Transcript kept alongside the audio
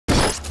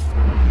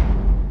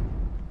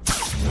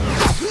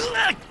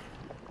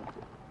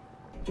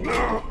Hey.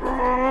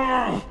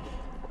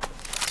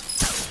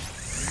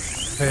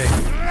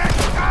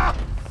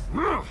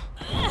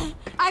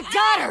 I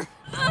got her!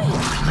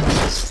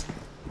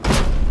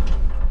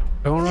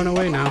 Don't run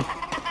away now.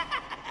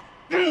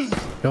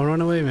 Don't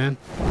run away, man.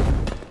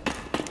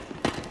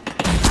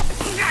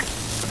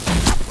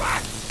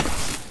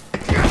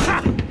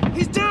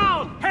 He's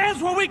down!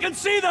 Hands where we can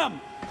see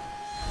them!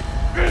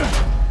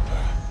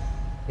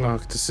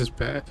 Look, this is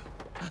bad.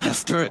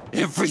 After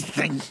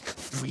everything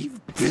we've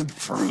been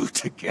through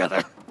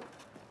together,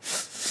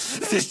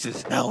 this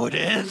is how it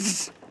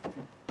ends.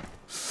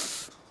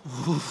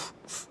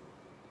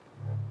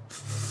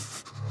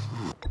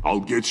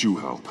 I'll get you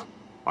help.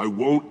 I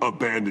won't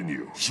abandon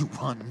you. You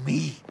want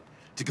me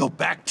to go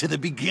back to the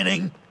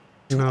beginning?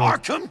 To No.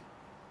 Arkham?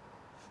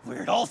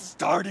 Where it all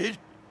started?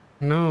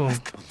 No.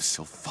 I've come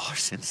so far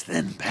since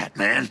then,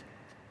 Batman.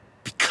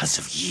 Because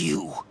of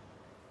you.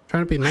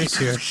 Trying to be nice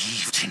I here.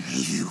 believed in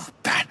you,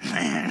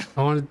 Batman.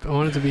 I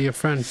wanted to be your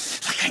friend.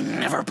 Like I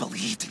never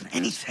believed in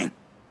anything.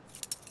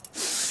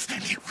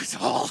 And it was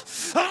all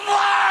a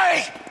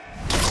lie!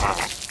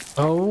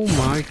 Oh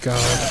my god.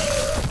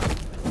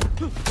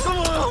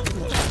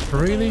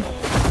 Really?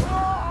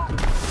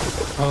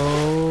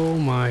 Oh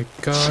my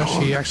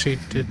gosh, he actually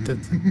did that.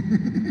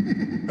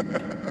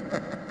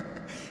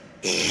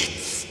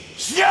 It's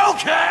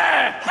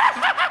Joker!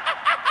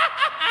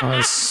 Oh,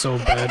 it's so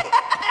bad.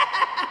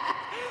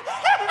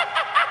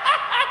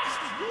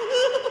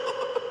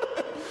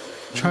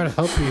 Try to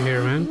help you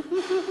here, man.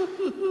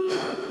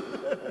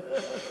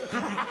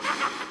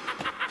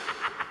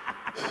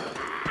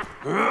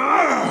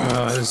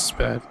 Oh, this is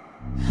bad.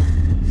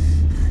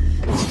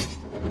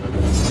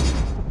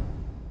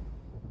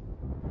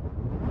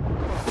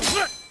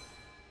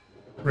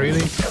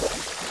 Really?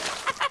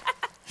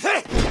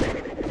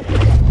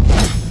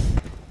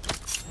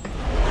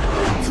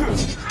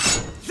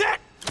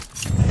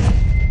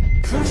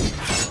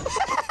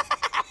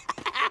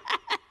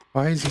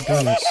 Why is he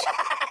doing this?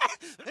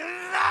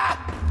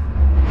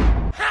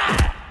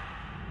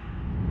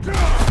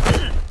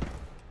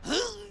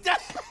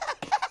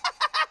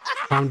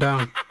 Calm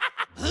down.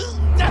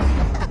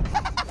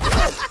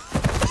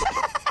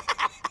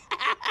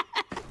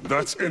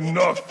 That's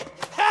enough.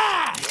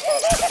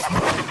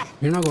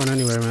 You're not going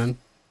anywhere, man.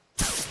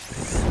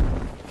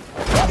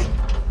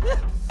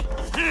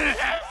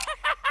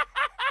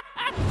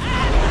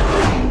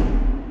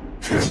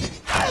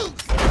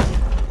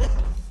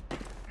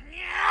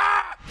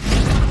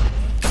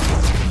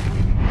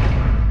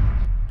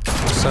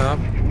 Stop.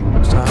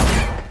 Stop.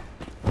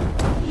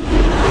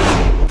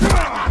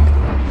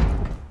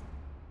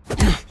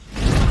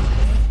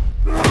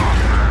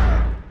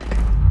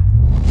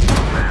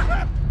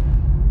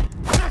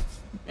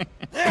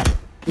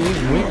 You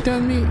winked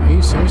at me? Are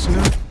you serious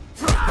now?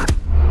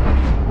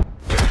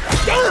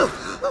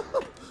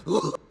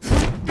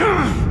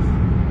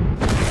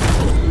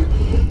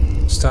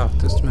 Stop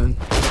this, man.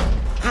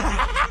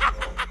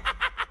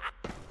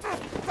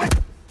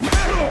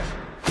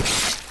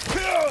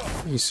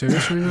 Are you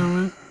serious right now,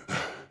 man?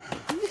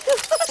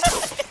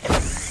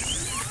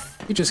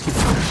 You just keep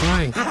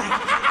crying.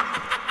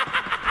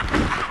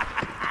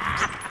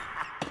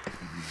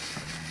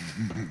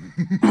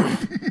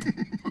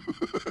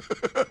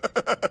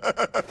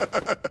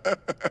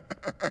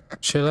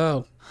 Chill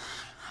out.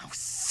 I was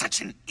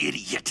such an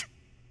idiot.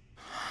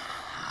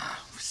 I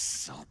was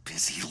so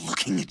busy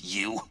looking at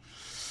you,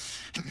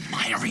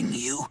 admiring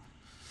you,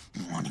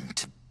 wanting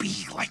to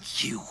be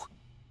like you.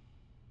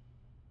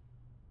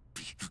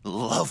 Be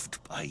loved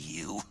by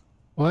you.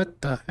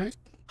 What the heck?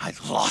 I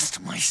lost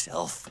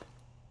myself.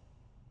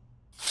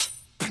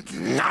 But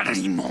not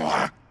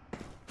anymore.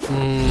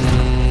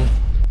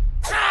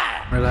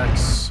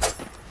 Relax.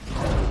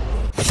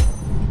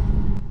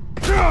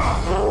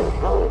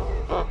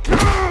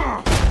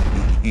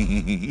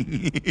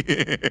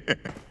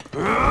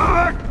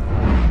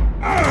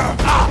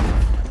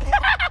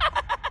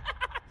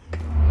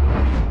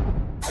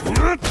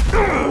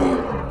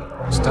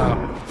 Stop.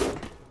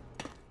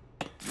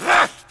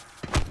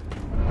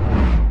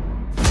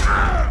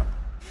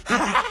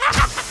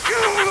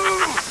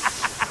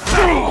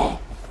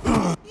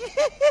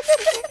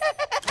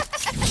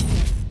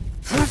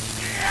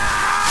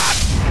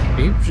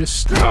 Can you just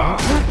stop?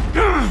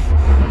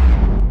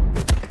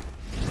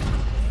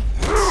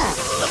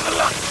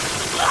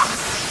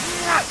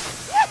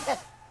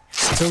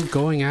 Still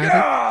going at it?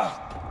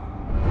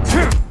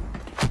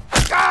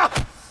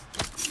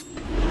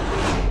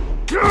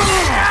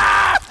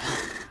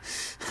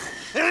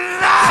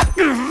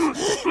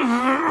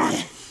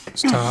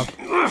 Stop.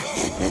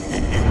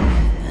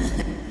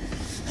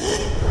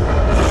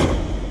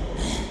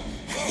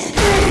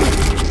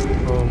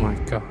 Oh my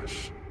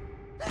gosh.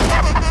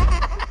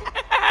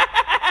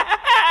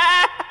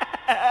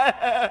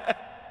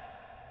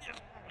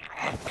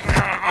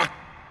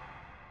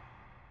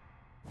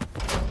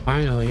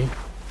 Finally.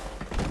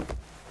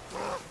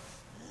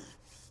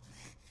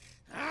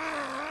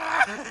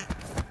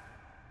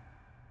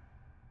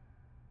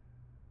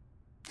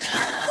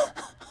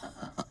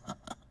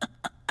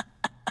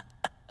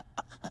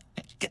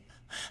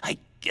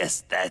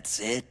 guess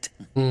that's it.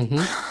 Mm-hmm.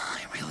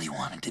 I really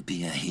wanted to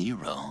be a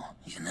hero,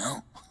 you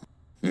know?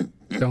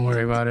 Don't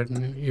worry about it.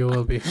 You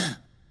will be.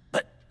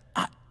 But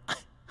I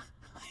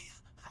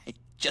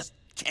just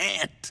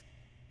can't.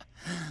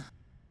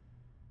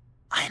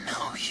 I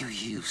know you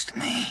used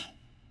me.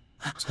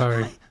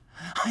 Sorry.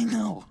 I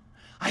know.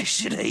 I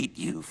should hate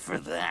you for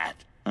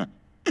that. But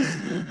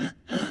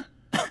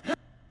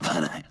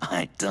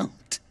I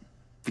don't.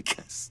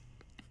 Because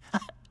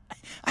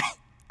I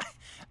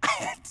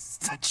had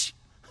such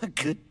a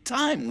good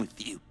time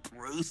with you,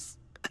 Bruce.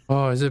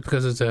 Oh, is it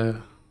because of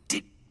the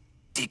Did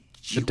the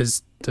you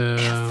dis did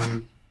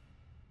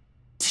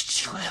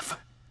you ever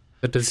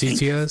the disease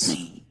he think of has?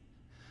 me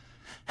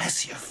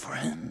as your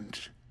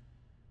friend?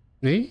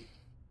 Me?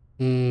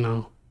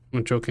 No,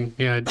 I'm joking.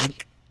 Yeah, I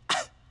did.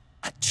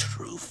 A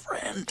true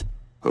friend?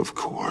 Of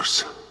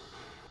course.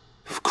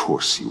 Of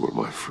course you were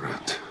my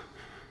friend.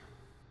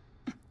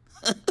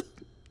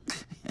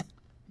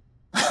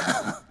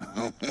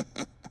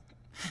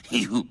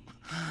 You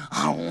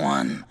are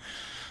one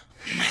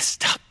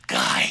messed up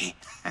guy.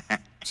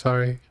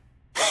 Sorry.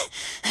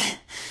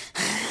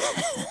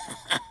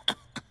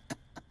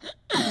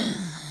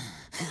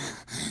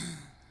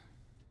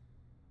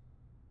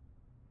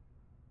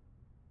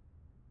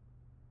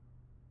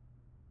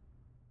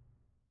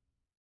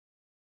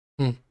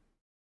 Hmm.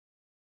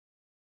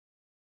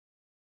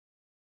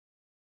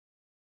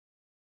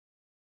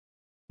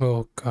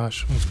 Oh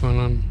gosh, what's going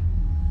on?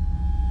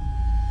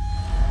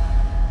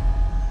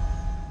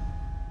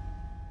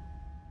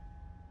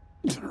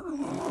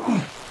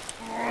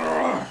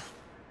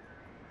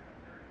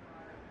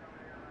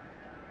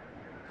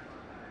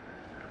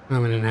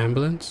 I'm in an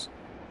ambulance.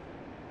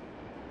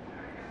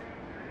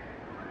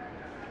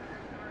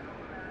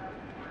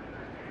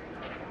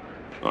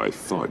 I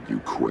thought you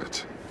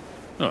quit.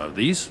 Oh,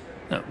 these?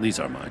 No, these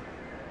are mine.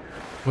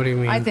 What do you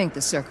mean? I think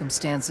the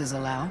circumstances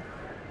allow.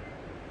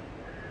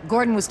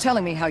 Gordon was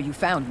telling me how you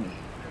found me.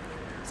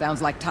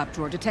 Sounds like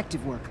top-drawer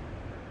detective work.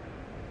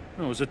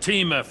 It was a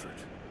team effort.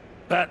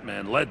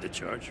 Batman led the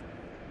charge.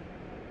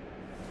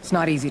 It's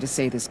not easy to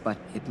say this, but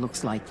it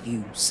looks like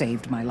you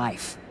saved my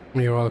life.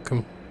 You're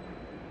welcome.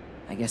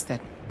 I guess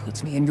that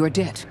puts me in your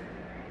debt.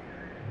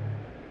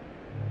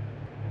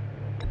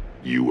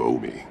 You owe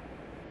me.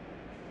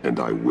 And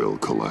I will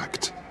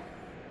collect.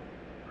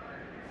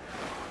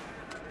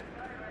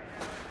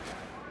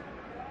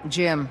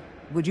 Jim,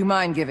 would you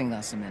mind giving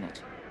us a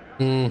minute?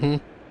 Mm-hmm.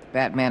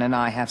 Batman and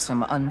I have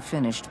some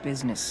unfinished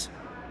business.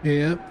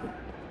 Yep.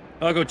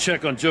 I'll go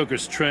check on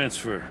Joker's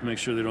transfer, make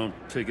sure they don't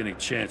take any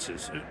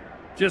chances.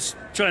 Just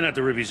try not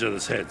to rip each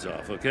other's heads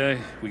off, okay?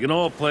 We can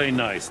all play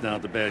nice now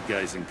the bad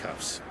guy's in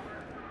cuffs.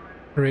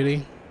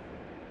 Really?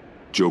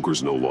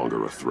 Joker's no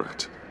longer a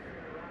threat.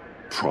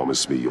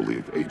 Promise me you'll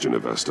leave Agent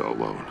Avesta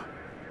alone.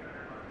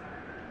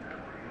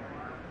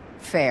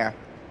 Fair.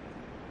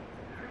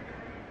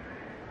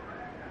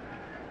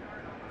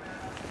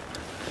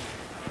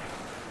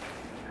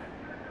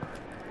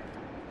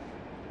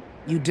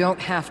 You don't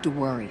have to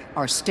worry.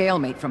 Our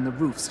stalemate from the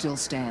roof still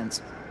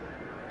stands.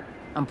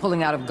 I'm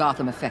pulling out of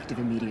Gotham effective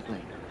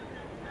immediately.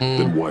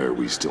 Then why are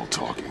we still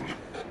talking?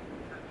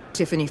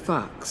 Tiffany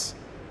Fox.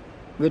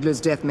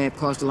 Riddler's death may have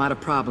caused a lot of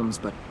problems,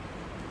 but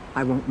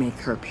I won't make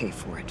her pay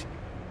for it.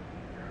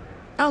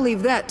 I'll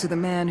leave that to the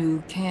man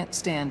who can't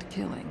stand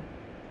killing.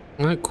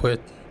 I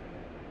quit.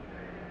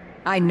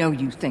 I know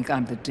you think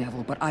I'm the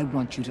devil, but I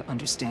want you to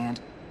understand.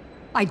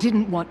 I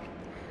didn't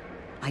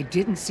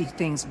see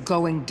things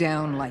going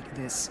down like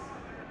this.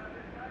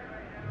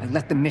 I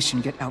let the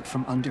mission get out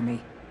from under me.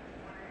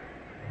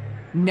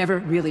 Never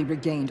really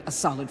regained a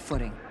solid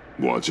footing.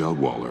 Watch out,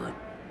 Waller,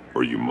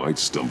 or you might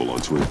stumble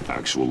onto an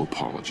actual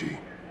apology.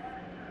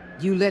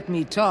 You let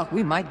me talk,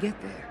 we might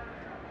get there.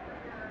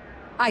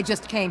 I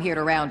just came here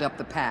to round up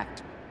the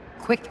pact.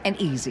 Quick and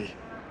easy.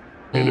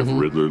 And if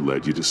Riddler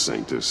led you to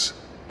Sanctus,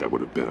 that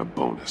would have been a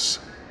bonus.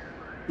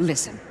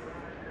 Listen.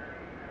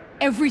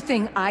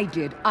 Everything I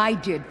did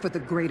for the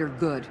greater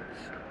good.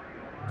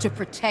 To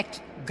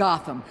protect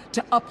Gotham,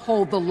 to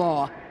uphold the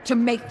law, to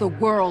make the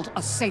world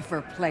a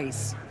safer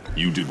place.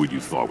 You did what you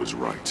thought was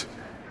right.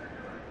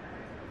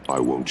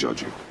 I won't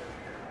judge you.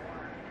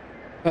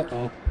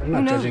 Uh-oh. I'm Who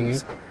not knows? judging you.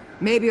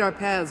 Maybe our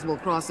paths will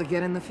cross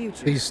again in the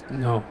future. Please,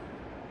 no.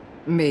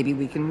 Maybe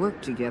we can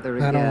work together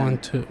again. I don't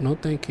want to. No,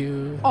 thank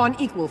you. On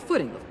equal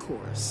footing, of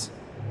course.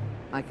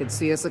 I could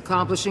see us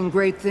accomplishing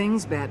great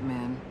things,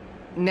 Batman.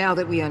 Now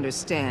that we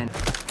understand.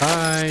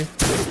 Bye.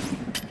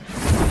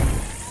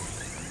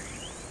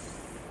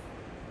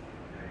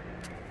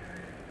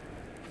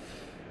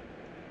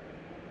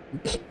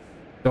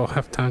 Don't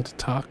have time to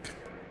talk.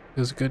 It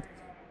was good.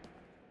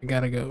 I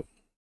gotta go.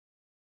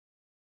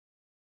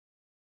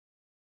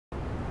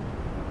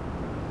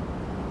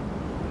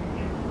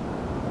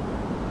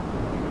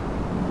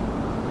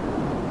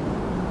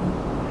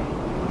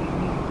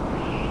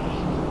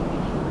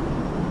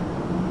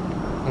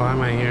 Why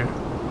am I here?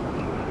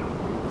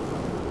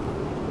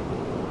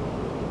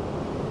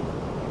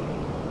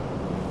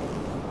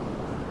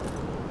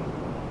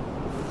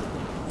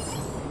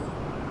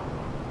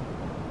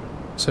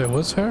 So it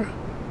was her?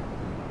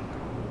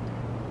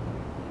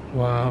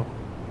 Wow.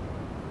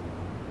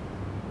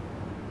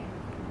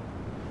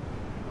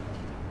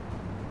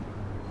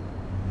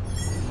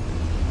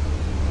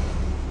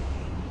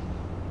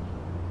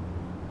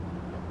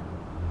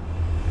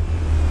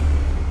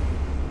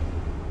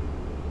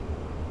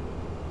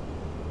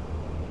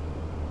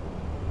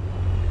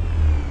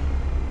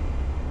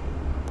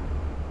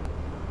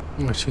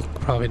 Well, she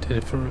probably did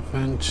it for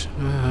revenge.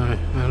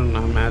 I'm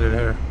not mad at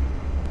her.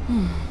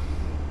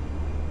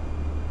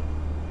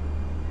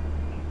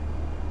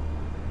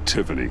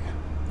 Tiffany,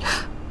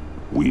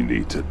 we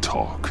need to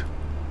talk.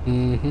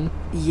 Mm-hmm.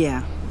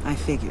 Yeah, I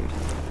figured.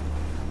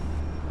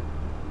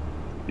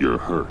 You're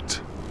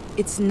hurt.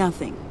 It's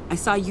nothing. I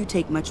saw you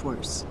take much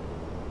worse.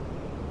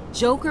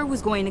 Joker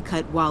was going to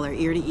cut Waller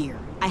ear to ear.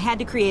 I had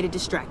to create a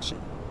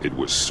distraction. It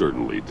was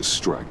certainly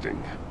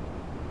distracting.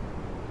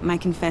 My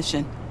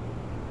confession.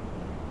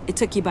 It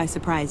took you by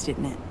surprise,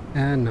 didn't it?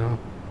 No.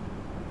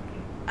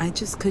 I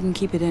just couldn't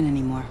keep it in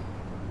anymore.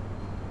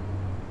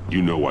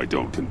 You know I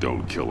don't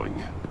condone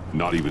killing.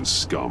 Not even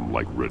scum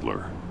like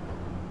Riddler.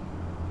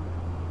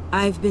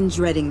 I've been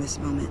dreading this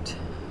moment.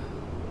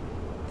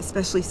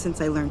 Especially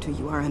since I learned who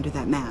you are under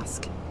that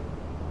mask.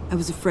 I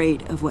was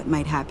afraid of what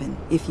might happen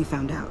if you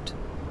found out.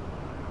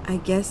 I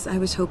guess I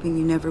was hoping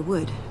you never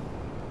would.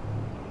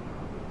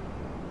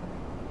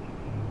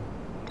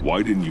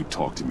 Why didn't you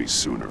talk to me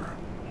sooner?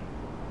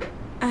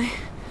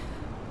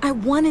 I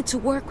wanted to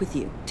work with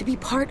you, to be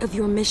part of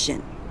your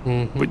mission.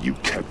 But you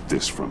kept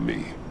this from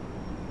me.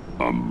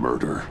 A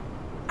murder?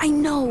 I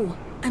know.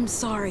 I'm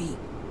sorry.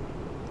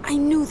 I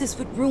knew this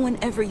would ruin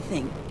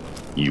everything.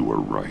 You were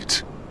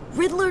right.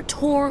 Riddler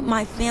tore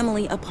my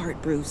family apart,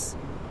 Bruce.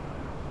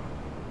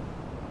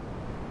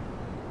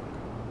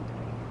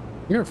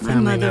 You're a My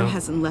family mother now.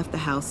 hasn't left the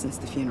house since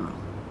the funeral.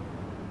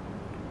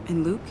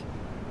 And Luke?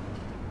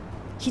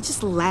 He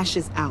just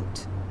lashes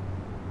out.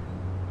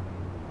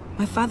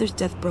 My father's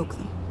death broke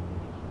them.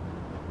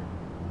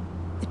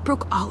 It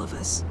broke all of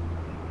us.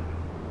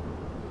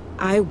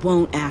 I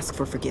won't ask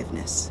for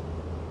forgiveness.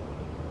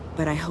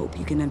 But I hope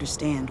you can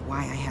understand why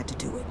I had to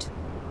do it.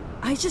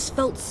 I just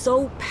felt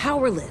so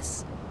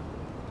powerless.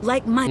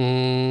 Like my... I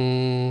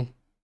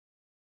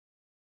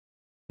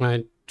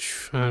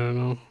don't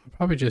know. I'll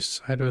probably just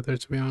side with her,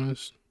 to be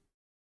honest.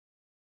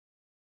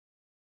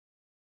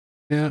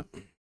 Yeah.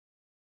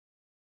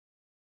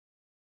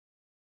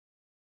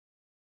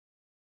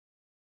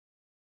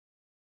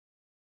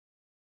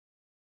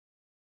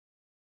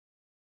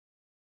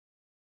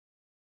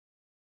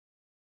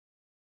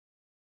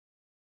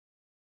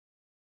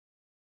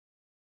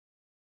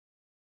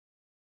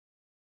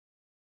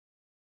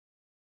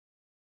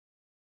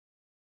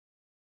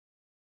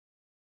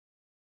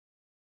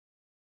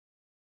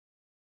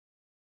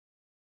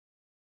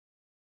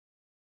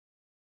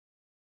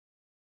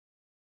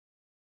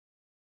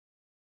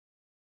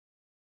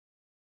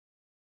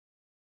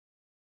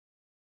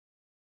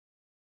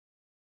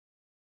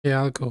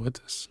 Yeah, I'll go with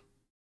this.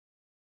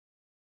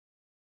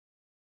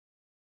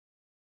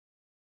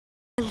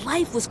 My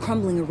life was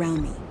crumbling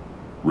around me.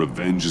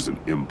 Revenge is an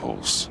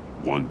impulse,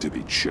 one to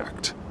be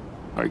checked.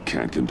 I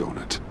can't condone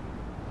it.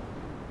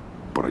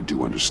 But I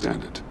do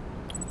understand it.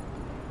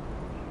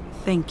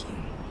 Thank you.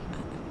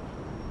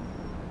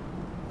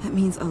 That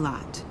means a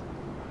lot.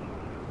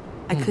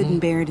 I couldn't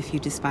bear it if you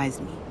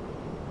despised me.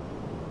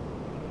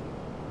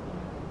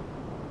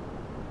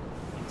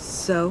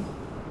 So,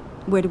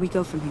 where do we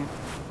go from here?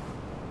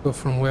 Go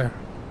from where?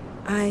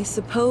 I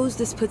suppose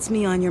this puts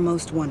me on your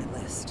most wanted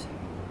list.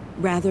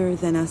 Rather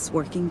than us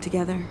working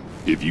together.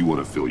 If you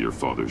want to fill your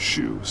father's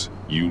shoes,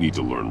 you need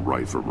to learn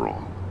right from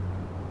wrong.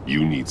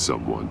 You need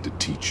someone to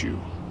teach you.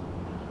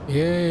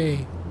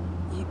 Yay.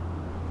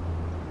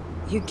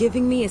 You're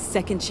giving me a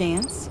second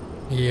chance?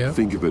 Yep.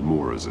 Think of it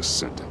more as a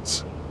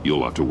sentence.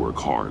 You'll have to work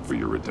hard for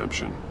your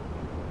redemption.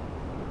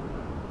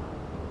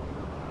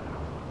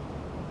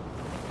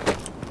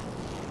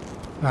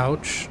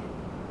 Ouch.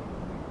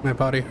 My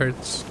body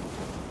hurts.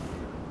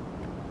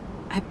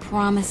 I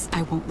promise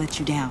I won't let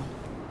you down.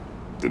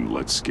 Then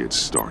let's get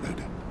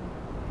started.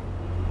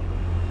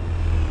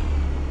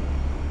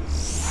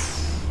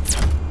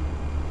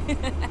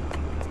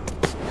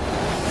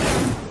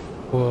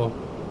 Whoa.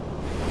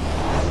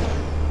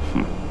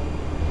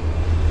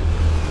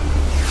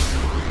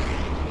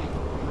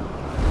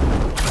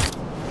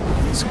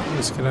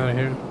 Let's get out of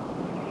here.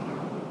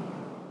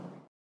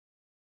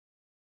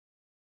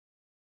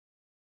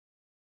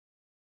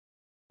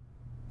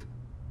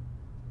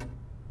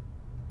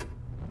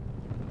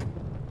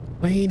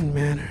 Wayne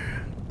Manor.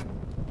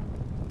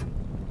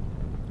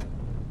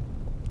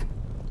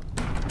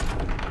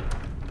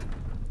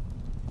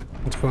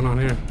 What's going on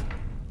here?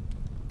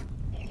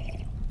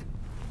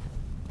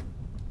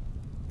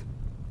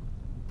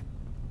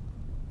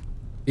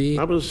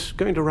 I was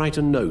going to write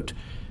a note,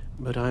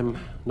 but I'm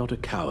not a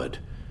coward.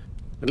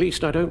 At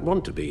least I don't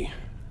want to be.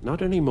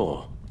 Not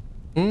anymore.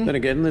 Then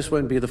again, this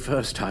won't be the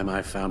first time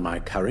I've found my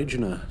courage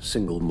in a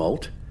single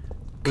malt.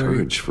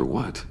 Courage for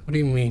what? What do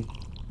you mean?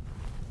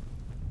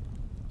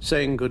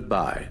 Saying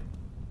goodbye.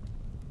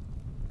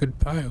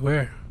 Goodbye,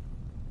 where?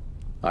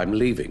 I'm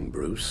leaving,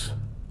 Bruce.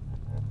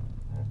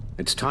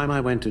 It's time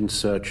I went in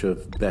search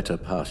of better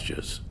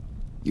pastures.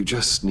 You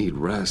just need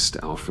rest,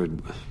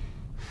 Alfred.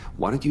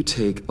 Why don't you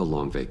take a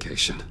long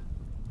vacation?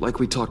 Like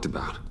we talked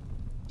about.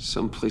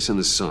 Someplace in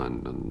the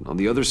sun, on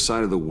the other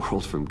side of the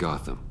world from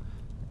Gotham.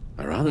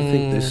 I rather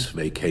think this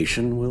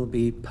vacation will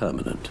be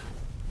permanent.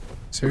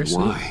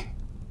 Seriously? Why?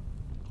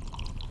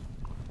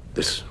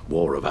 This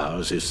war of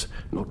ours is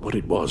not what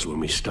it was when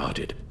we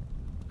started.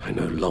 I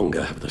no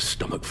longer have the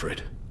stomach for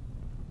it.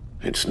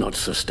 It's not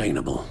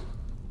sustainable.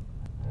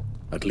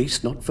 At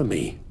least not for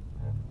me.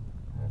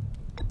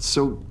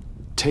 So,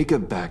 take a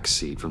back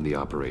seat from the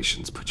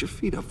operations. Put your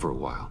feet up for a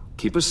while.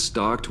 Keep us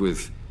stocked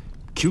with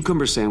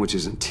cucumber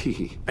sandwiches and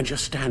tea. And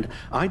just stand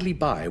idly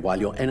by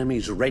while your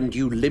enemies rend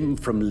you limb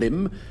from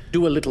limb,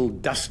 do a little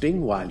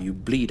dusting while you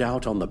bleed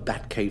out on the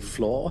Batcave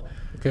floor?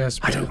 Yes,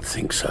 I don't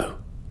think so.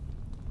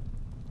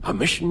 Our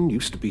mission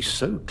used to be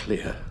so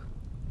clear.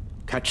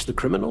 Catch the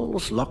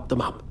criminals, lock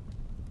them up.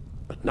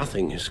 But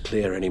nothing is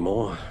clear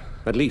anymore.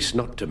 At least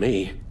not to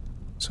me.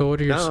 So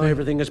what are you Now saying?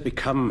 everything has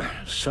become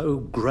so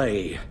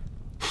gray.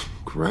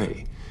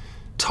 Gray.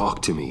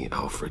 Talk to me,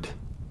 Alfred.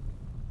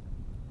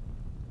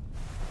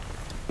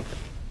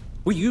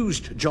 We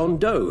used John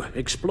Doe,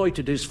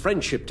 exploited his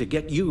friendship to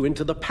get you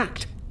into the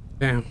pact.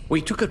 Damn.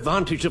 We took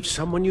advantage of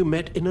someone you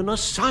met in an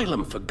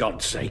asylum, for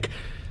God's sake.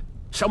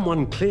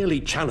 Someone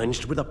clearly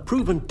challenged with a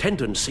proven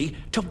tendency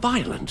to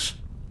violence.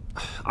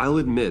 I'll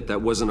admit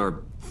that wasn't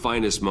our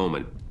finest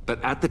moment,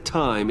 but at the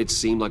time it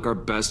seemed like our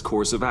best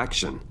course of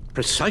action.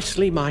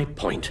 Precisely my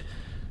point.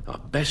 Our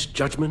best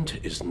judgment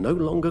is no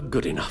longer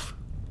good enough.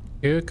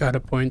 You got a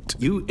point.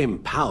 You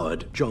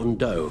empowered John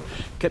Doe,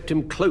 kept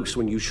him close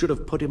when you should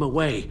have put him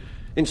away,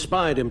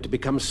 inspired him to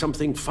become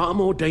something far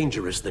more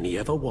dangerous than he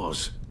ever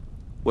was.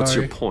 What's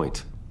Sorry. your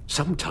point?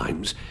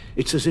 Sometimes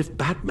it's as if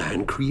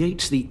Batman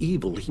creates the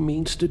evil he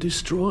means to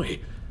destroy.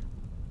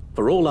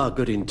 For all our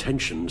good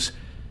intentions,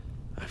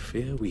 I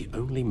fear we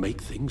only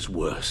make things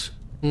worse.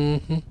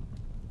 Mm-hmm.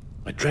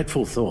 A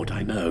dreadful thought,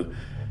 I know,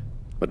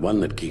 but one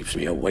that keeps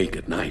me awake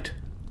at night.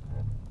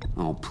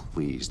 Oh,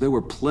 please. There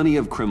were plenty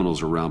of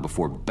criminals around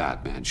before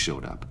Batman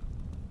showed up.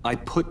 I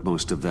put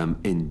most of them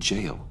in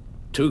jail.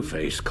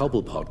 Two-Face,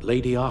 Cobblepot,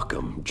 Lady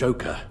Arkham,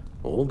 Joker,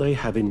 all they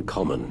have in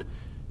common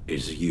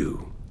is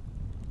you.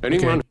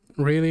 Anyone... Okay.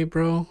 Really,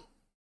 bro?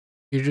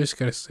 You just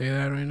gotta say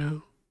that right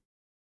now?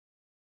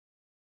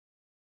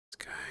 This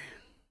guy.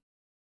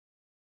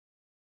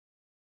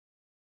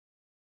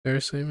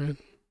 Seriously, man?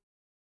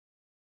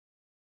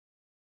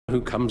 who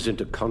comes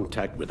into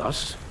contact with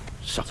us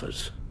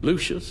suffers.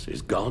 Lucius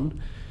is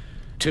gone.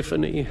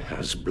 Tiffany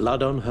has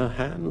blood on her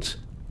hands.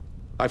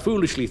 I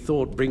foolishly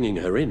thought bringing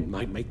her in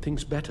might make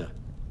things better,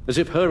 as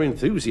if her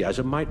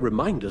enthusiasm might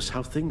remind us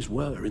how things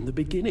were in the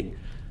beginning.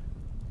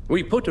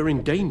 We put her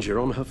in danger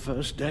on her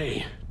first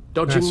day,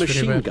 dodging That's pretty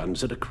machine bad.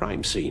 guns at a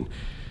crime scene.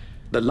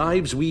 The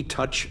lives we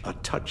touch are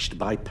touched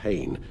by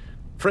pain.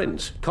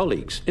 Friends,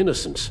 colleagues,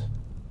 innocents.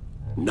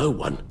 No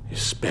one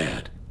is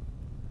spared.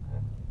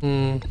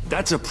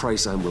 That's a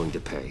price I'm willing to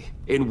pay.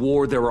 In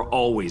war, there are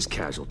always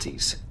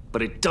casualties.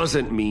 But it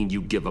doesn't mean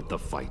you give up the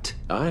fight.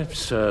 I've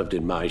served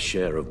in my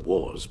share of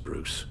wars,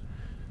 Bruce.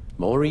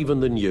 More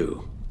even than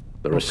you.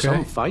 There are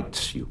some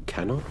fights you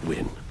cannot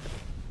win.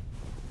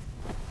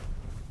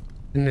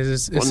 And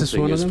is One this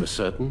thing one of is them? for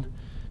certain.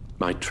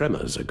 My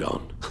tremors are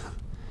gone.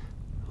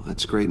 Well,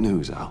 that's great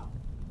news, Al.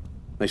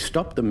 They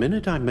stopped the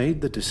minute I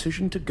made the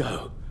decision to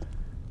go.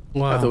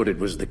 Wow. I thought it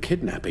was the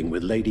kidnapping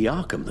with Lady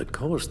Arkham that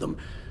caused them.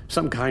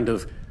 Some kind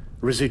of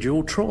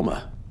residual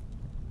trauma.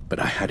 But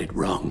I had it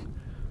wrong.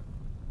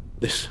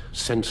 This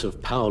sense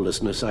of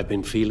powerlessness I've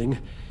been feeling,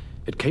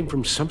 it came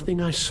from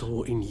something I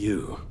saw in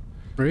you.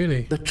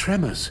 Really? The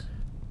tremors,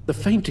 the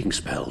fainting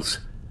spells,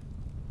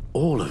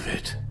 all of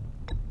it.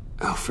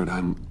 Alfred,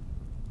 I'm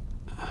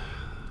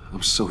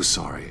so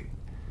sorry.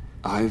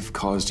 I've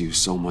caused you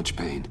so much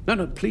pain.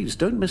 No, please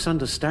don't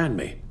misunderstand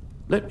me.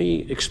 Let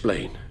me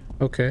explain.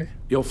 Okay.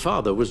 Your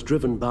father was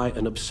driven by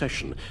an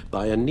obsession,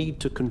 by a need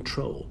to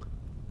control.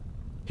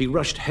 He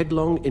rushed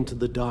headlong into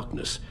the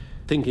darkness,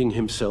 thinking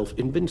himself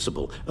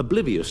invincible,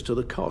 oblivious to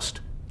the cost.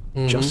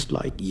 Just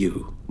like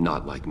you.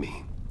 Not like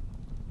me.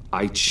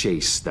 I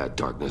chased that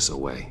darkness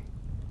away.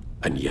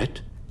 And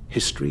yet,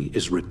 history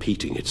is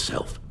repeating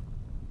itself.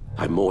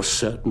 I'm more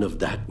certain of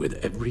that with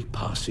every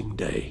passing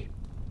day.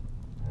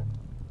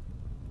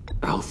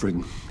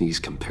 Alfred, these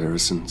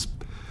comparisons...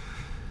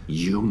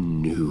 You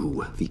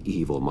knew the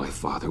evil my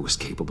father was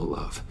capable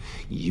of.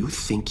 You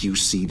think you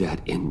see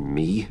that in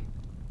me?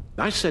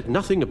 I said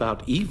nothing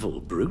about evil,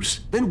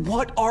 Bruce. Then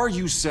what are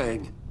you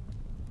saying?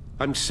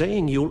 I'm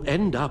saying you'll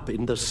end up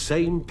in the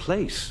same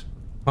place.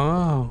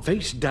 Oh.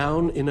 Face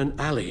down in an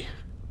alley.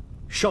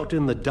 Shot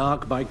in the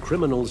dark by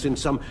criminals in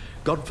some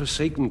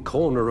godforsaken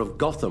corner of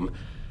Gotham.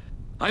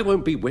 I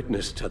won't be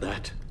witness to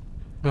that.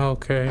 I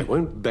Okay.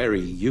 won't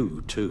bury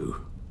you, too.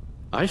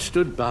 I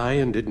stood by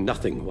and did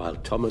nothing while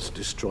Thomas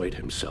destroyed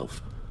himself,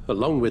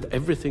 along with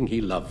everything he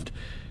loved.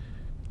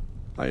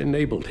 I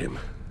enabled him,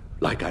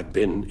 like I've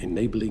been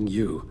enabling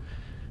you.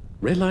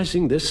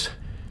 Realizing this,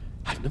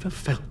 I've never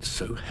felt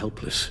so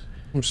helpless.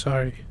 I'm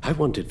sorry. I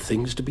wanted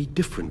things to be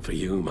different for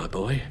you, my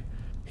boy.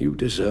 You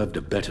deserved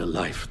a better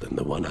life than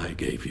the one I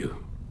gave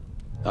you.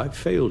 I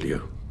failed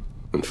you,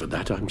 and for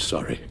that I'm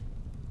sorry.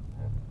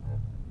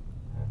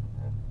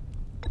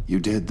 You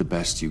did the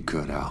best you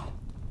could, Al.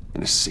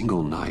 In a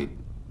single night,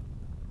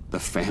 the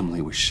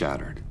family was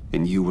shattered,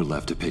 and you were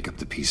left to pick up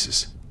the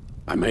pieces.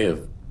 I may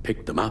have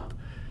picked them up,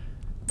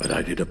 but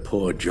I did a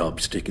poor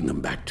job sticking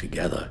them back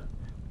together.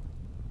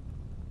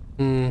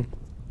 Are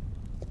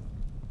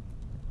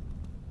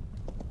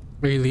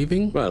you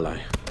leaving? Well,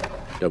 I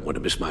don't want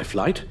to miss my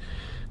flight.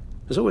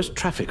 There's always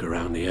traffic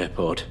around the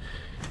airport.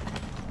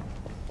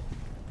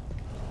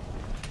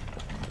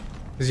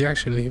 Is he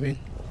actually leaving?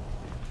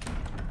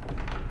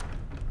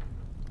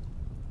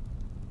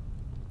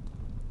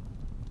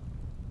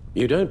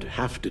 You don't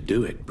have to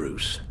do it,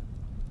 Bruce.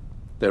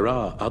 There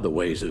are other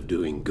ways of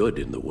doing good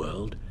in the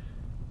world.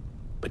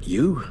 But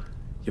you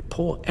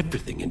pour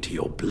everything into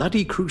your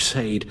bloody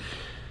crusade,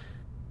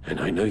 and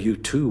I know you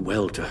too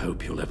well to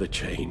hope you'll ever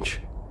change.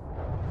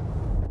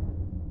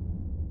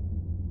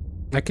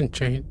 I can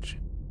change.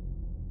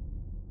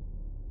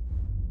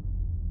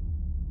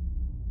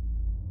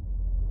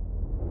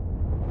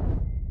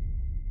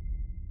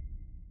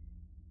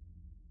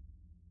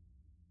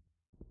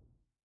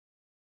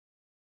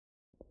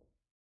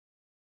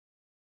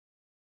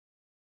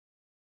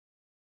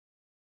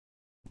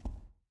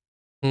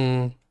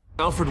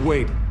 Alfred,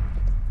 wait.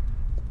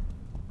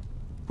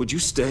 Would you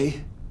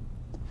stay?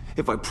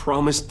 If I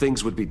promised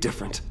things would be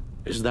different.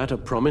 Is that a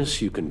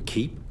promise you can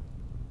keep?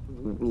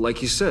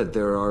 Like you said,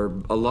 there are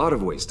a lot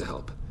of ways to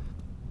help.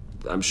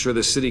 I'm sure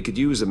the city could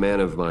use a man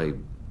of my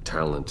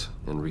talent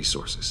and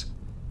resources.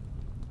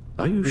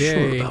 Are you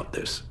sure about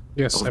this?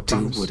 Yes, I'll I do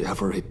promise.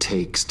 whatever it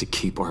takes to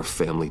keep our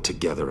family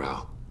together,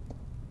 Al.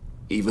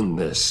 Even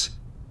this.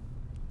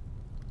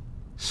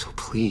 So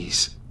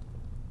please,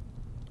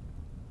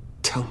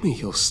 tell me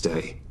you'll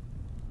stay.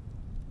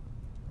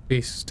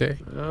 Please stay.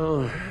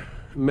 Oh,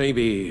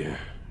 maybe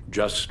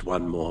just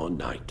one more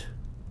night.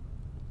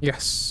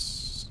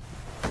 Yes.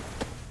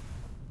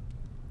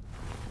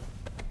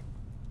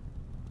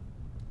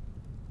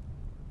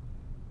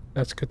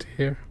 That's good to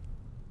hear.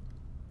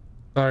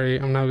 Sorry,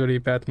 I'm not gonna be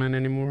Batman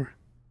anymore.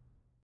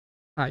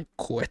 I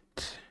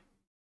quit.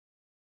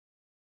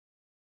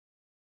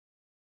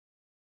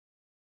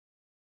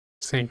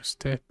 Same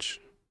Stitch.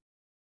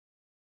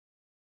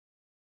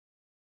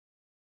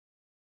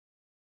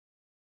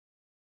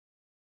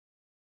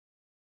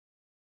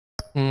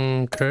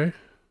 Okay.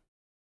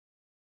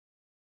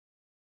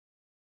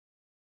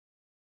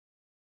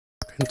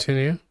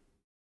 Continue.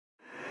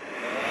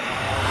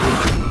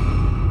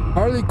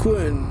 Harley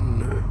Quinn.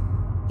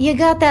 You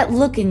got that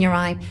look in your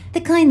eye, the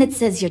kind that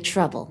says you're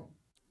trouble.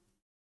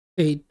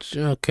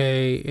 Agency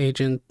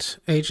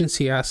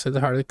asked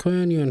Harley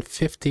Quinn, you and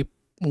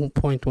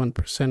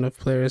 50.1% of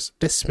players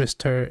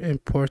dismissed her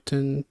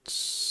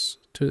importance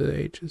to the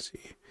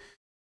agency.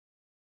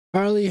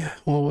 Harley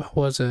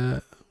was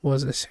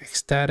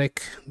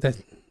ecstatic that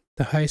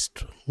the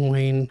heist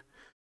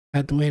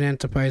at Wayne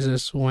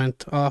Enterprises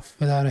went off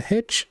without a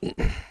hitch.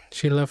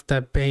 She loved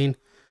that Bane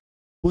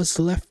was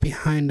left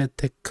behind at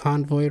the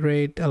convoy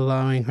raid,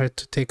 allowing her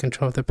to take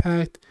control of the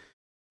pact.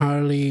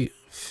 Harley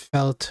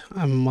felt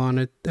a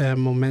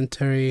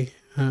momentary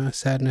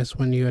sadness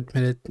when you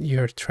admitted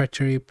your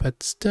treachery,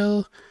 but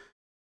still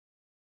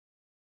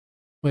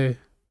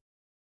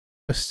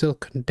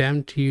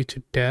condemned you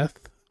to death.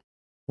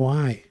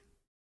 Why?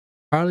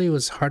 Harley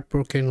was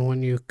heartbroken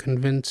when you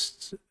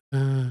convinced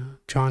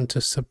John to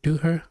subdue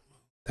her.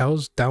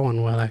 That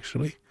one well,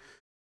 actually.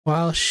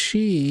 While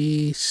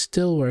she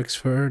still works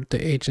for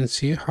the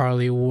agency,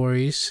 Harley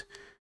worries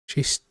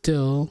she's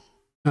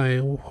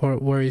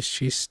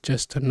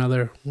just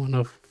another one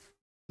of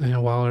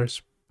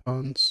Waller's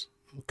pawns.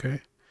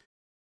 Okay.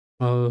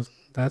 Well,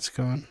 that's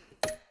gone.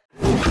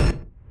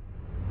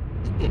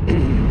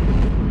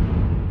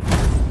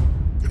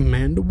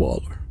 Amanda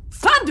Waller.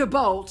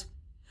 Thunderbolt!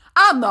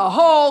 I'm the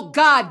whole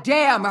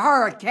goddamn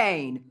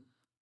hurricane!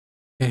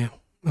 Yeah,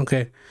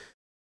 okay.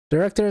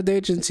 Director of the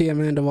agency,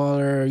 Amanda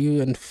Waller,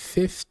 you and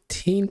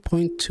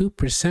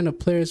 15.2% of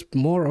players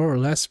more or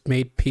less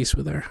made peace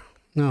with her.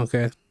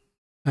 Okay,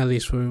 at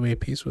least we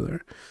made peace with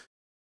her.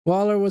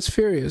 Waller was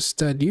furious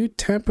that you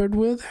tampered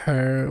with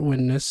her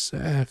witness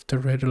after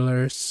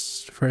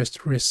Riddler's first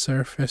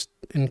resurfaced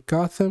in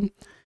Gotham.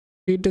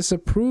 She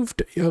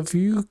disapproved of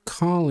you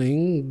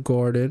calling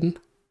Gordon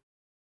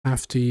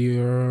after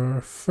your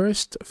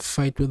first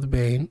fight with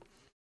Bane.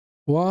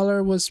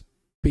 Waller was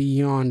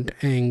beyond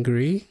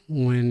angry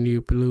when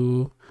you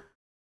blew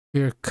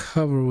your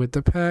cover with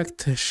the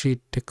pact. She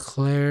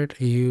declared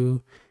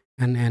you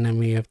an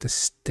enemy of the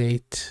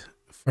state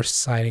for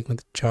siding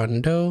with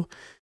John Doe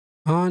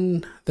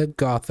on the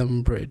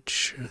Gotham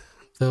Bridge.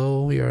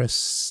 Though you're a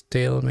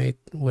stalemate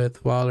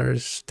with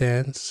Waller's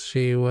stance,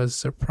 she was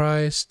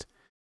surprised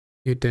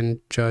you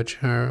didn't judge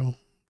her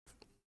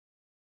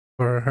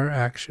for her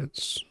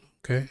actions.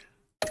 Okay.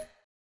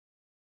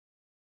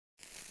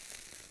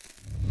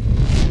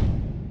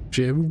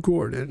 Jim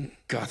Gordon.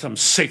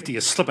 Gotham's safety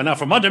is slipping out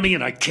from under me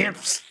and I can't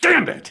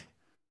stand it!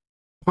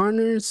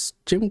 Partners,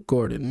 Jim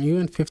Gordon. You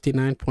and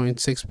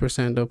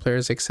 59.6% of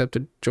players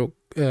accepted joke.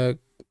 Did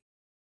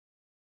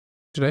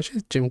I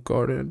say Jim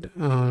Gordon?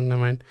 Oh,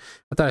 never mind.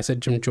 I thought I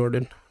said Jim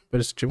Jordan, but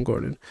it's Jim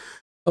Gordon.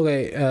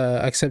 Okay,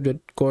 accepted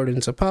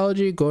Gordon's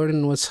apology.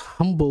 Gordon was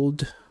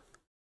humbled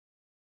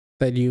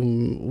that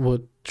you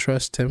would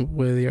trust him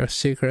with your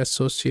secret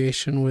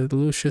association with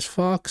Lucius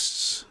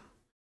Fox.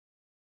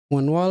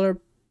 When Waller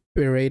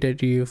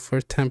berated you for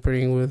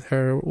tampering with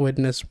her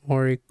witness,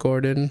 Maury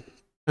Gordon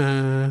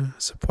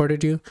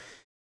supported you.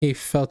 He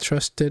felt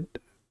trusted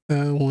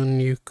when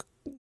you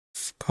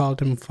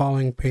called him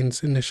following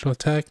Payne's initial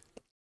attack.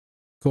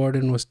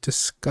 Gordon was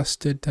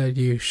disgusted that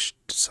you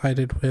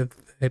sided with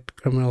a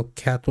criminal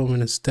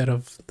Catwoman instead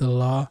of the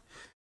law.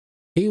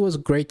 He was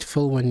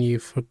grateful when you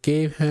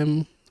forgave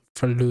him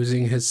for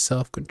losing his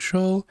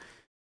self-control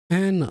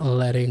and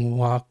letting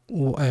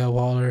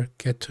Waller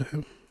get to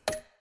him.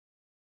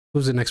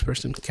 Who's the next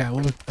person?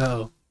 Catwoman?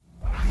 Oh.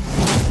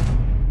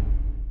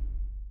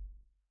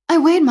 I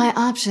weighed my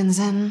options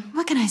and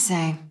what can I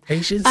say?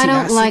 Agency I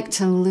don't acid? like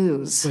to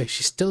lose. Wait,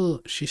 she's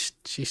still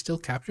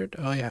captured?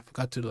 Oh yeah, I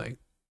forgot to like.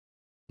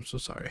 I'm so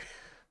sorry.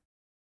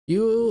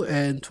 You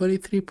and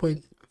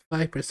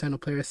 23.5%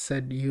 of players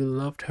said you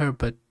loved her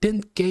but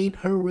didn't gain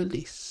her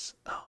release.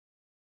 Oh.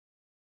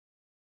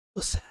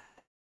 So sad.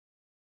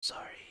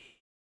 Sorry.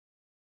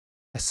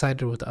 I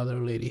sided with the other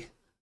lady.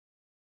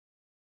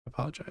 I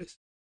apologize.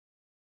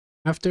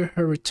 After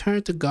her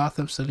return to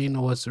Gotham,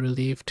 Selina was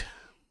relieved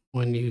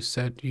when you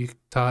said you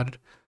thought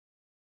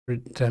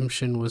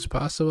redemption was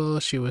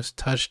possible. She was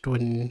touched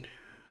when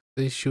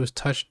you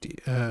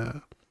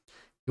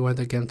went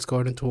against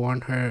Gordon to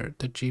warn her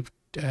the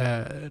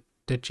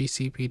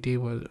GCPD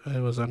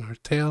was on her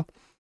tail.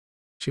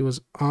 She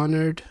was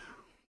honored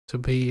to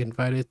be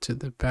invited to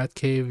the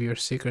Batcave, your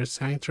secret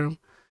sanctum.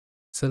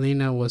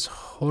 Selina was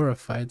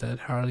horrified that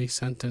Harley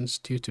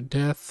sentenced you to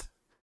death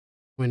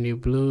when you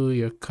blew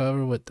your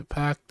cover with the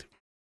pact.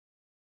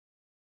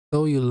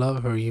 Though you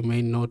love her, you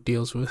made no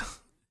deals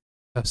with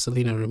have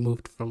Selina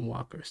removed from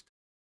Walker's.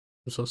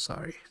 I'm so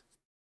sorry.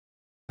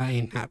 That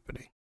ain't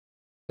happening.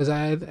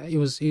 Because it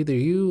was either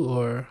you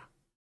or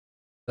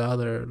the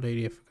other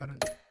lady, I forgot her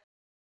name.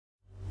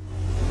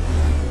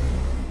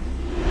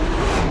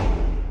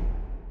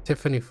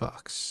 Tiffany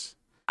Fox.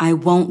 I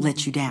won't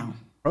let you down.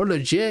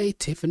 Protégé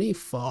Tiffany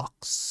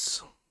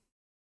Fox.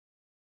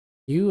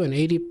 You and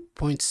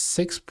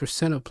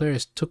 80.6% of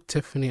players took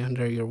Tiffany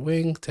under your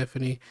wing.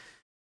 Tiffany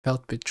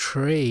felt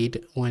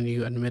betrayed when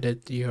you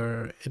admitted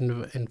your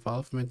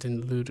involvement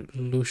in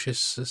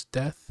Lucius's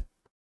death.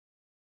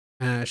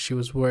 She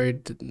was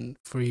worried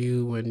for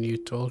you when you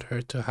told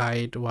her to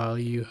hide while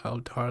you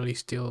helped Harley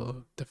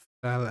steal the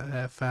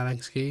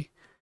phalanx key.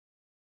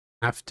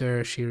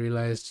 After she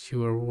realized you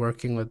were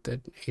working with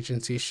the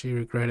agency, she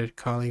regretted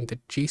calling the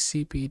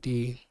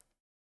GCPD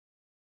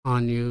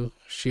on you.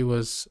 She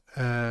was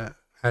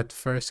at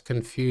first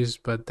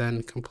confused, but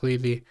then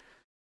completely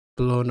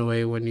blown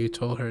away when you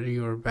told her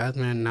you were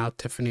Batman. Now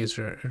Tiffany is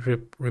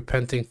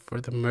repenting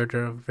for the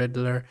murder of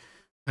Riddler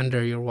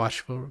under your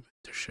watchful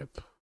mentorship.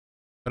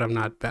 But I'm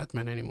not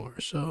Batman anymore,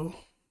 so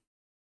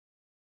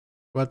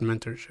what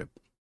mentorship?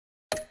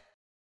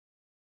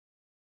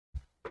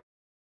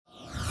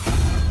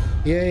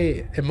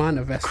 Yay, Iman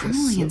Avestis.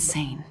 Criminally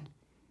insane.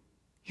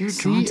 You're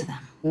drawn to them,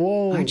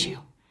 Whoa. aren't you?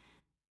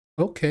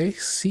 Okay,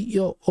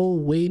 CEO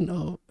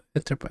Wayne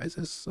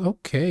Enterprises.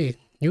 Okay,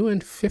 you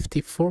and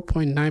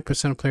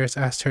 54.9% of players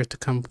asked her to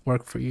come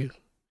work for you.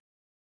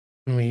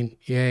 I mean,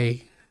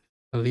 yay.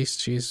 At least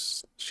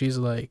she's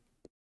like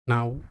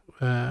now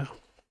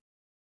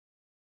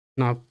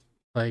not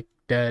like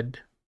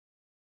dead.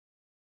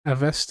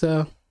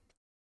 Avesta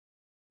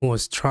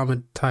was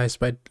traumatized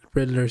by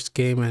Riddler's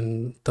game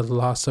and the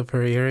loss of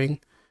her earring.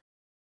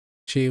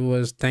 She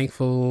was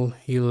thankful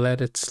you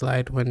let it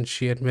slide when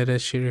she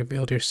admitted she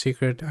revealed your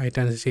secret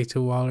identity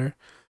to Waller.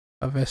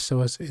 Avesta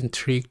was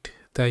intrigued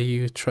that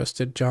you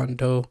trusted John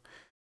Doe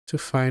to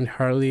find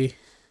Harley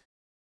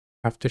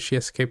after she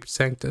escaped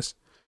Sanctus.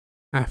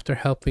 After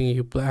helping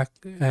you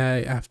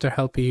blackmail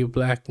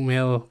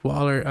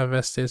Waller,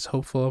 Avesta is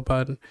hopeful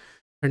about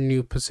her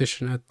new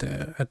position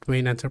at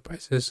Wayne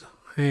Enterprises.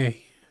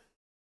 Hey,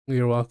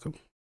 you're welcome.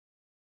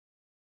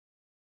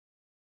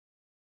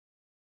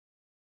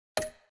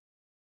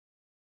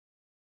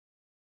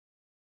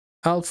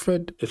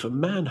 Alfred. If a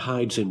man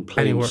hides in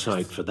plain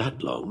sight for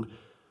that long,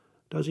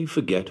 does he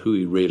forget who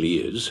he really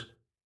is?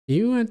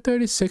 You and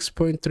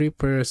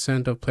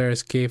 36.3% of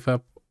players gave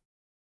up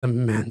the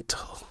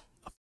mantle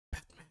of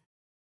Batman.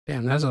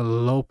 Damn, that's a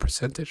low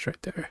percentage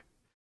right there.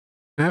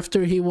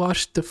 After he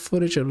watched the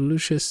footage of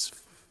Lucius's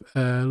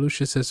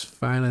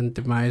violent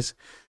demise,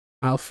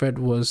 Alfred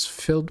was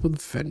filled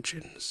with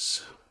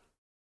vengeance.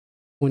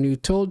 When you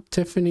told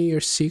Tiffany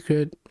your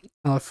secret,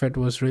 Alfred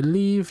was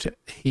relieved.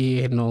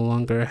 He no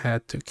longer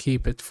had to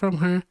keep it from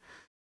her.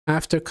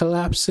 After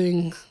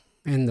collapsing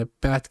In the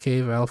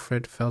Batcave,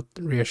 Alfred felt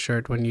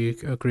reassured when you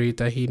agreed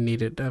that he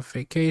needed a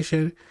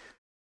vacation.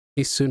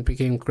 He soon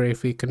became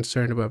gravely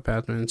concerned about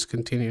Batman's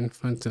continued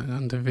influence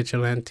on the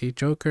vigilante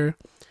Joker.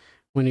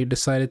 When you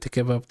decided to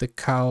give up the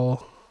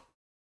cowl,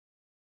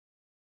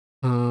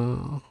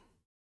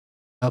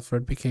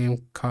 Alfred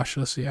became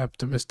cautiously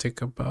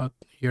optimistic about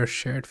your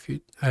shared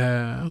future.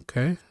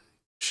 Okay.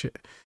 Shit.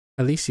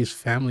 At least he's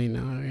family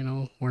now, you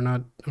know.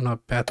 I'm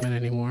not Batman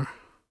anymore.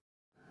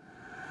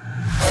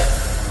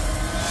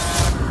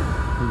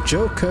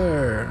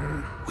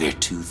 Joker. We're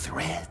two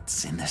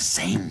threads in the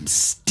same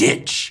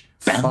stitch,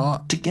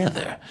 bound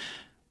together,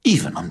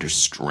 even under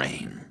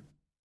strain.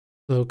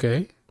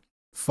 Okay.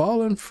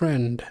 Fallen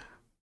friend.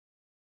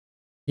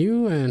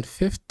 You and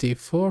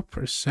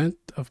 54%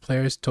 of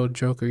players told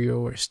Joker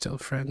you were still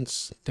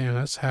friends. Damn,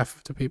 that's half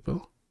of the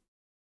people.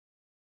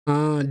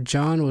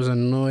 John was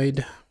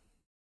annoyed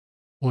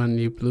when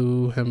you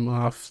blew him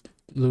off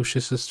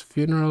Lucius's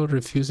funeral,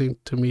 refusing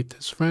to meet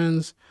his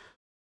friends.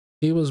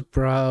 He was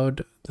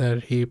proud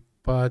that he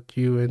brought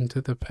you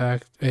to the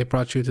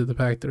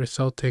pact,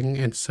 resulting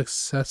in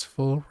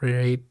successful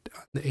raid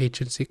on the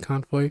agency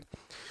convoy.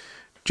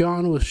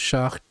 John was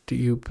shocked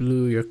you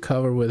blew your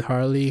cover with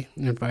Harley,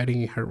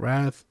 inviting her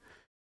wrath.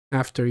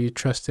 After you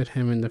trusted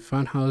him in the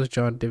funhouse,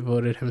 John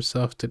devoted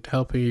himself to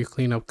helping you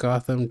clean up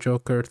Gotham.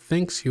 Joker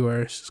thinks you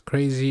are as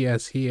crazy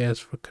as he is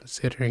for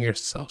considering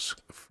yourselves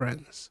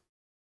friends.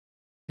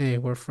 Hey,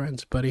 we're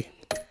friends, buddy.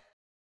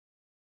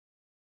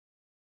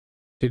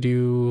 Did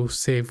you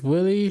save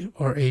Willie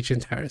or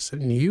Agent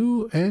Harrison?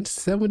 You and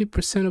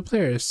 70% of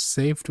players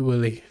saved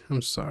Willie.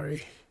 I'm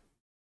sorry,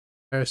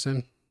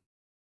 Harrison.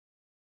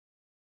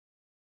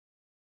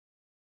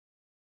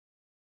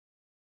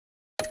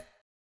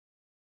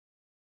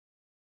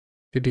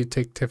 Did you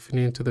take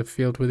Tiffany into the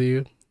field with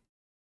you?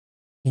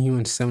 You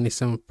and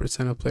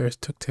 77% of players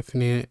took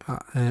Tiffany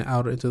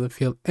out into the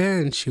field,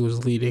 and she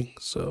was leading,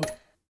 so...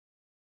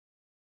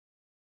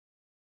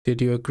 Did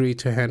you agree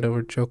to hand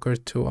over Joker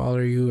to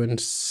Waller? You and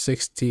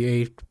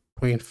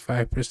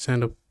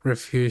 68.5%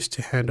 refused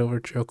to hand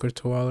over Joker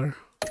to Waller.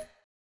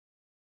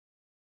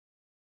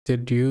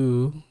 Did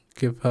you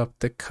give up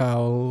the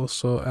cowl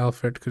so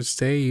Alfred could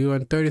stay? You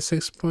and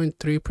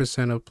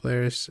 36.3% of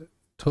players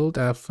told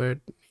Alfred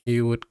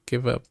you would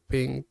give up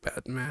being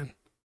Batman.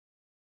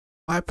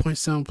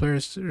 5.7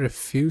 players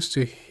refused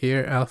to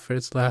hear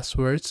Alfred's last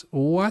words.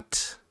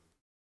 What?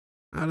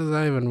 How does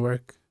that even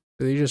work?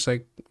 Did he just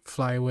like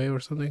fly away or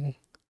something?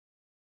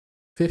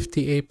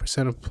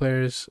 58% of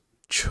players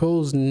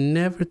chose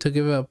never to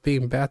give up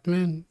being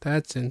Batman.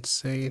 That's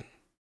insane.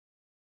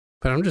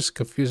 But I'm just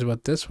confused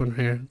about this one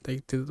here.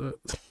 Like,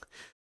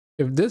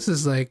 if this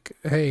is like,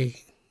 hey,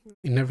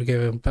 you never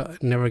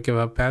give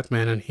up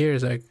Batman, and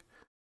here's like,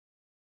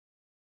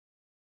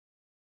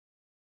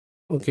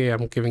 okay,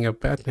 I'm giving up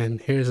Batman.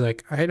 Here's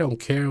like, I don't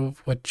care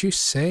what you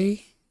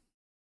say.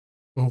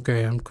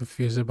 Okay, I'm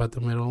confused about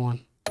the middle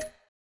one.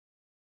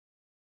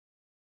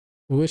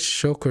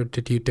 Which Joker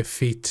did you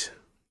defeat?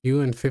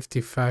 You and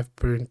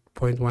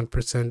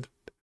 55.1%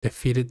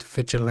 defeated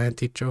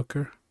Vigilante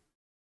Joker.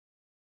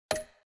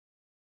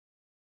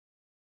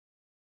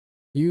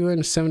 You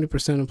and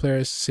 70% of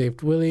players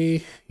saved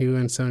Willie. You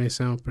and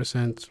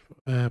 77%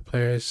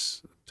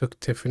 players took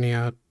Tiffany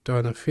out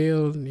on the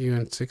field. You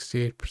and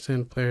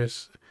 68%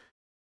 players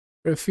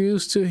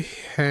refused to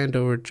hand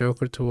over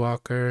Joker to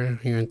Walker.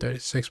 You and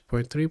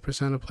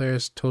 36.3% of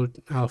players told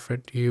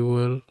Alfred you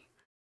will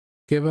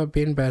give up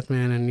being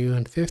Batman, and you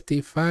and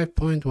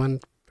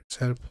 55.1%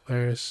 of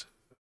players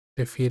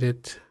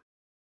defeated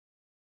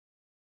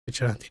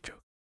Vigilante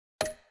Joker.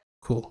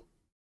 Cool.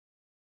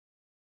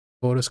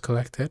 Votes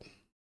collected.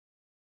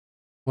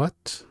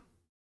 What?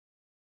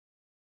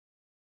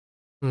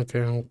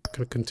 Okay, I'm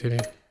gonna continue.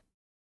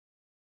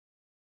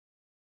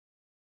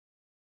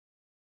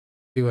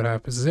 See what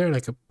happens. Is there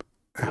like a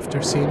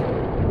after scene?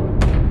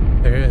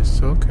 There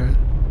is, okay.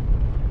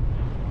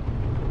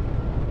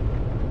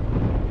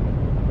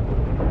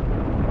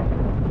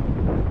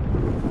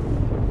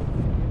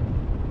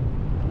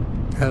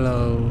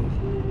 Hello,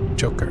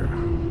 Joker.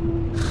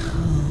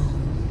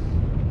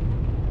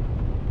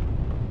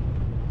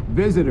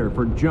 Visitor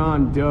for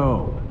John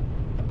Doe.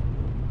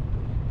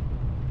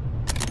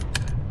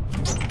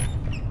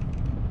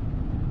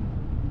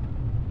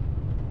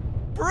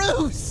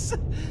 Bruce!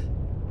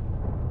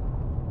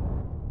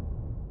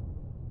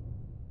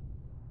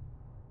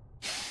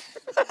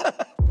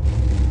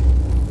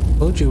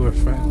 Told you we're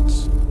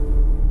friends.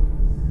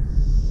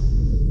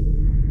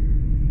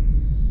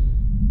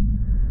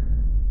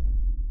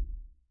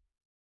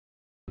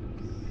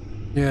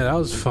 Yeah, that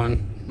was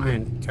fun.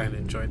 I kind of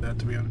enjoyed that,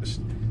 to be honest.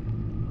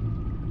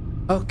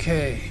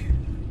 Okay.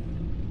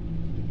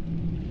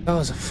 That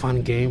was a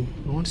fun game.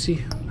 I want to see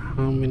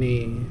how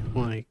many,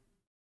 like...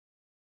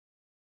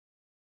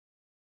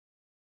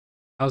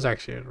 That was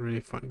actually a really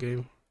fun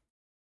game.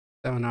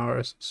 7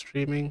 hours of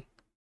streaming.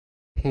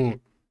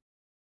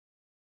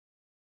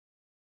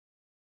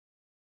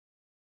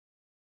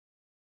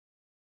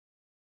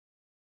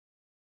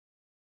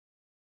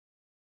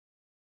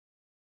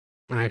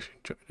 I actually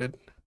enjoyed it.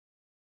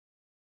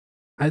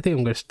 I think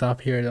I'm gonna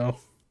stop here though.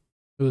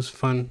 It was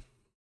fun.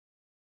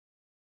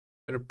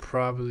 Gonna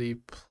probably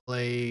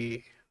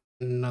play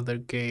another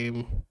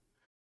game.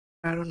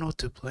 I don't know what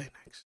to play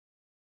next.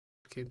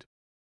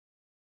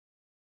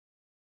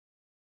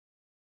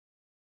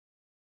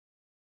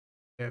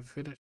 Yeah,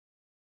 finish.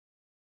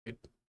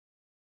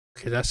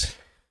 Okay, that's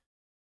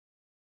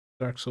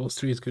Dark Souls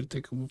 3 is gonna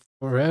take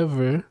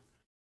forever.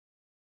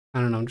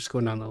 I don't know, I'm just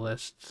going down the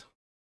list.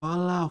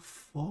 Fallout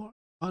 4,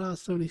 Fallout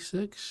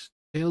 76,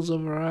 Tales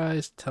of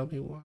Arise, tell me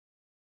what.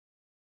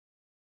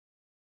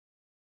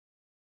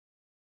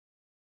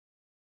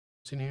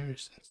 What's in here?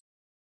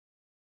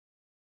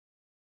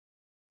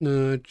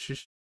 No,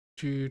 just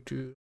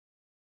do.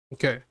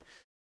 Okay.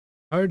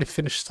 I already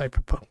finished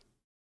Cyberpunk.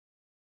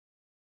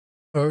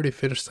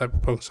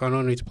 So I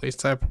don't need to play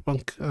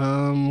Cyberpunk.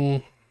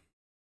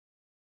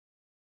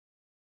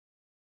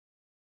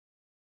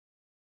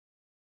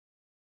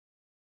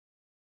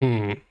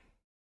 Hmm.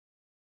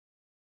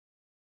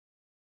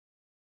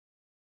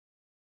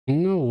 You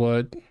know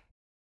what?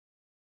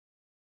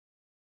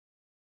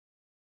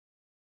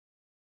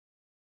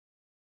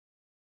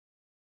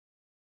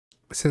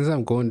 Since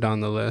I'm going down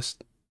the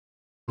list,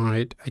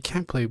 alright, I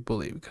can't play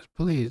Bully because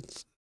Bully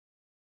is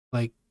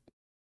like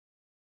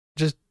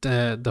just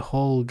the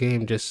whole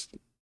game just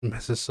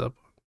messes up.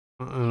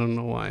 I don't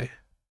know why.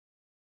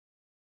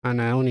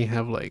 And I only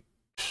have like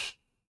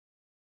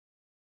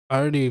I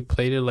already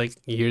played it like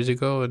years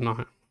ago and not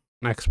on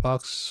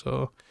Xbox,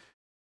 so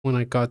when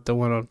I got the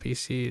one on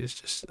PC, it's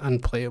just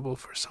unplayable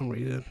for some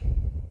reason.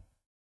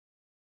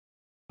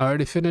 I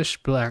already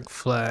finished Black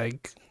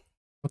Flag.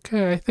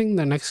 Okay, I think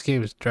the next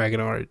game is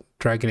Dragon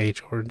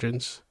Age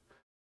Origins,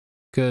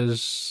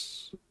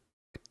 because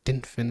I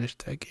didn't finish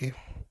that game,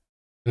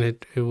 and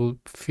it will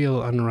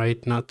feel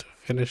unright not to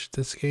finish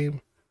this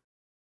game.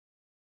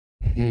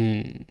 I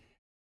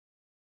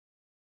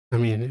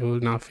mean, it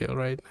would not feel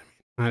right. I mean,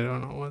 I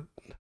don't know what.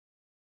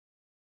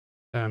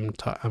 I'm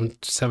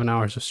 7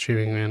 hours of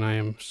streaming, man. I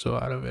am so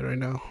out of it right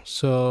now.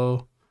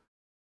 So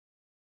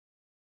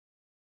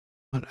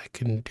what I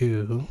can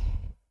do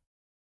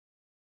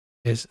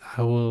is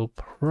I will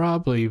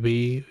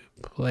probably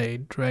play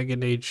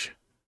Dragon Age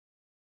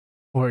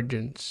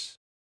Origins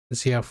and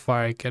see how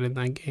far I get in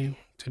that game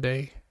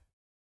today.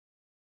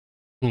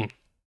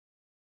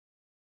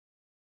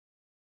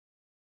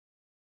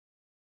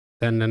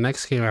 Then the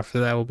next game after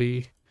that will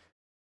be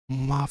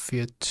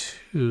Mafia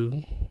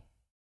 2.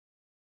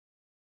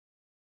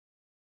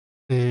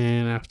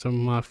 And after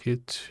Mafia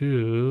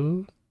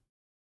 2,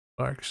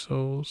 Dark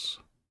Souls.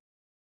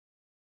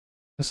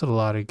 There's a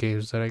lot of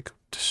games that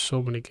there's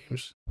so many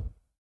games.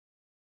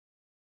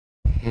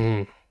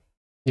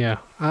 Yeah,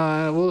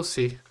 we'll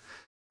see.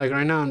 Like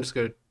right now, I'm just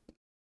gonna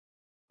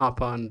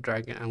hop on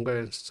I'm gonna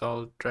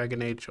install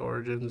Dragon Age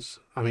Origins.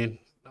 I mean,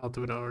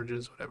 Ultimate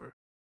Origins, whatever.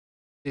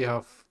 See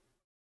how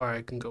far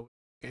I can go with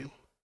the game.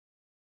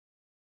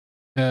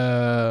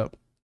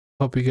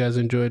 Hope you guys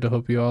enjoyed. I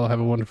hope you all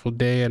have a wonderful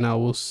day, and I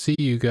will see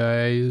you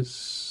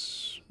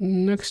guys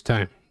next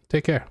time.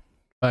 Take care.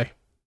 Bye.